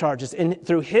those charges. And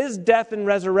through his death and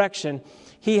resurrection,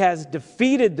 he has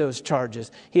defeated those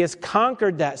charges. He has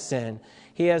conquered that sin.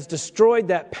 He has destroyed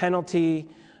that penalty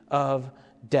of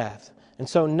death. And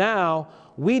so now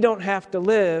we don't have to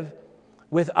live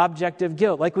with objective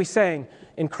guilt. Like we sang,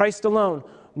 in Christ alone,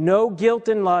 no guilt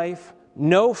in life,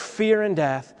 no fear in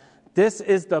death. This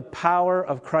is the power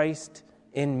of Christ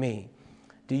in me.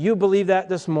 Do you believe that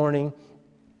this morning?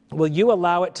 Will you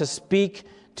allow it to speak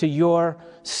to your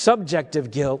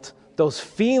subjective guilt, those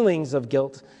feelings of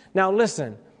guilt? Now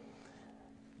listen,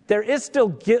 there's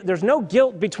no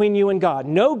guilt between you and God.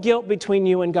 No guilt between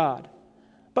you and God.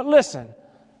 But listen,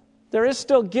 there is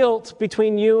still guilt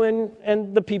between you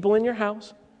and the people in your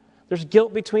house. There's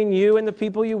guilt between you and the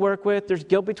people you work with. There's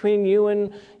guilt between you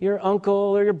and your uncle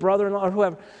or your brother-in-law or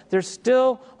whoever. There's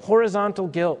still horizontal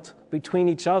guilt between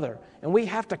each other. And we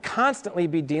have to constantly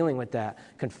be dealing with that.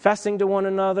 Confessing to one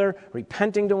another,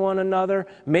 repenting to one another,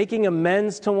 making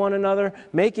amends to one another,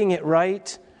 making it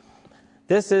right.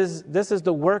 This is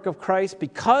the work of Christ.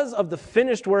 Because of the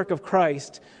finished work of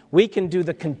Christ, we can do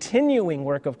the continuing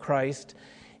work of Christ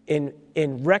in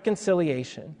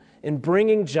reconciliation, in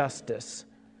bringing justice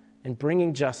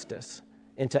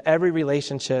into every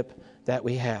relationship that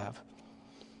we have.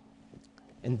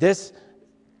 And this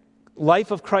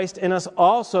life of Christ in us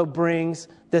also brings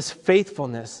this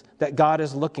faithfulness that God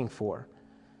is looking for.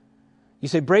 You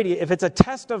say, Brady, if it's a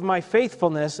test of my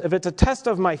faithfulness, if it's a test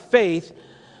of my faith,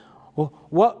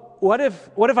 well, what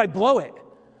if I blow it?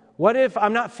 What if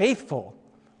I'm not faithful?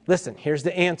 Listen, here's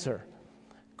the answer.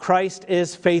 Christ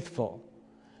is faithful.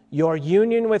 Your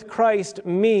union with Christ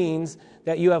means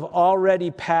that you have already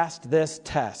passed this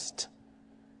test.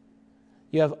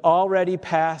 You have already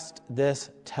passed this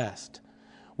test.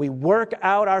 We work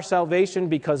out our salvation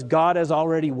because God has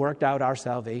already worked out our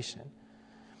salvation.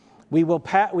 We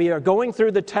are going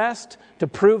through the test to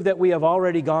prove that we have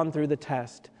already gone through the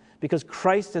test because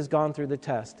Christ has gone through the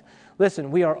test.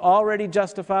 Listen, we are already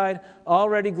justified,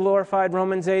 already glorified,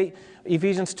 Romans 8,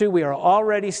 Ephesians 2. We are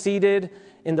already seated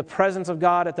in the presence of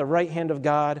God at the right hand of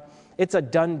God. It's a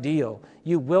done deal.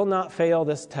 You will not fail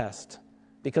this test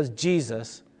because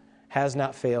Jesus has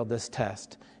not failed this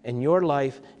test. And your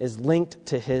life is linked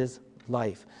to his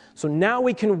life. So now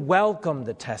we can welcome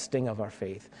the testing of our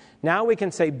faith. Now we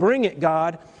can say, bring it,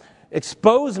 God.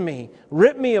 Expose me.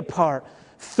 Rip me apart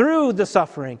through the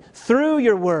suffering, through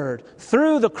your word,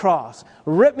 through the cross.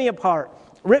 Rip me apart.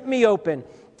 Rip me open.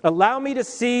 Allow me to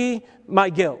see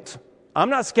my guilt. I'm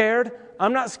not scared.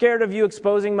 I'm not scared of you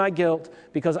exposing my guilt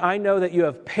because I know that you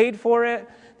have paid for it,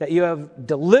 that you have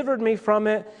delivered me from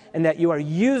it, and that you are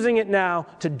using it now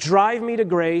to drive me to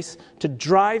grace, to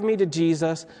drive me to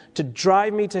Jesus, to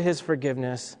drive me to his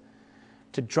forgiveness,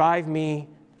 to drive me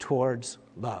towards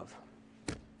love.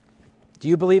 Do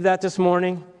you believe that this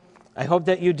morning? I hope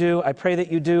that you do. I pray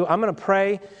that you do. I'm going to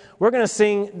pray. We're going to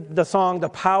sing the song, The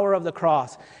Power of the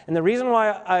Cross. And the reason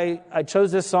why I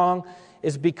chose this song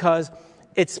is because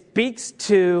it speaks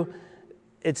to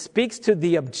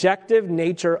the objective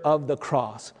nature of the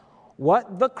cross.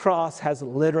 What the cross has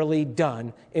literally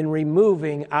done in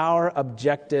removing our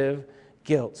objective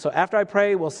guilt. So after I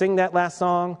pray, we'll sing that last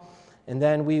song, and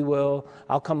then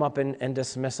I'll come up and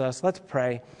dismiss us. Let's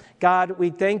pray. God, we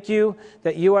thank you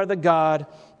that you are the God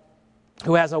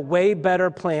who has a way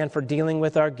better plan for dealing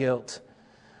with our guilt.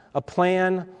 A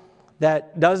plan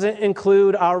that doesn't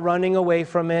include our running away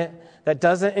from it, that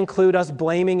doesn't include us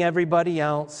blaming everybody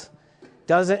else,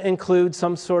 doesn't include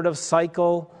some sort of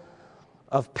cycle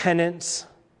of penance.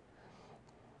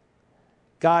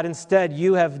 God, instead,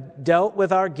 you have dealt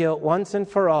with our guilt once and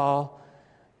for all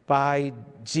by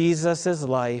Jesus'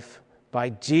 life, by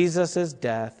Jesus'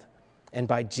 death, and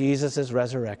by Jesus'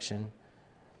 resurrection.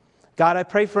 God, I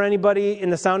pray for anybody in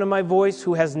the sound of my voice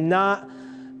who has not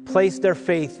placed their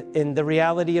faith in the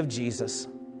reality of Jesus.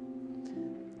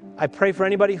 I pray for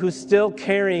anybody who's still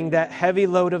carrying that heavy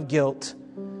load of guilt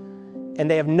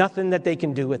and they have nothing that they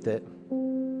can do with it.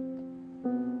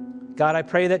 God, I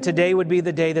pray that today would be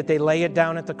the day that they lay it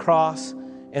down at the cross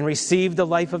and receive the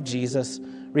life of Jesus,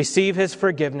 receive his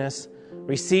forgiveness,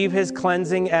 receive his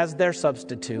cleansing as their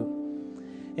substitute.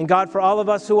 And God, for all of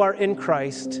us who are in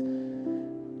Christ,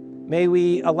 may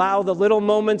we allow the little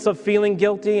moments of feeling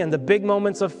guilty and the big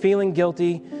moments of feeling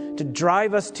guilty to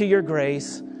drive us to your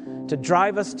grace, to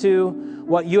drive us to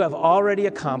what you have already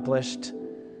accomplished,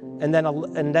 and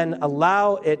then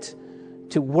allow it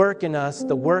to work in us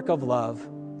the work of love,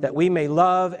 that we may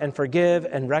love and forgive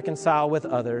and reconcile with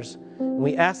others. And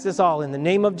we ask this all in the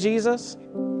name of Jesus.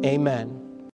 Amen.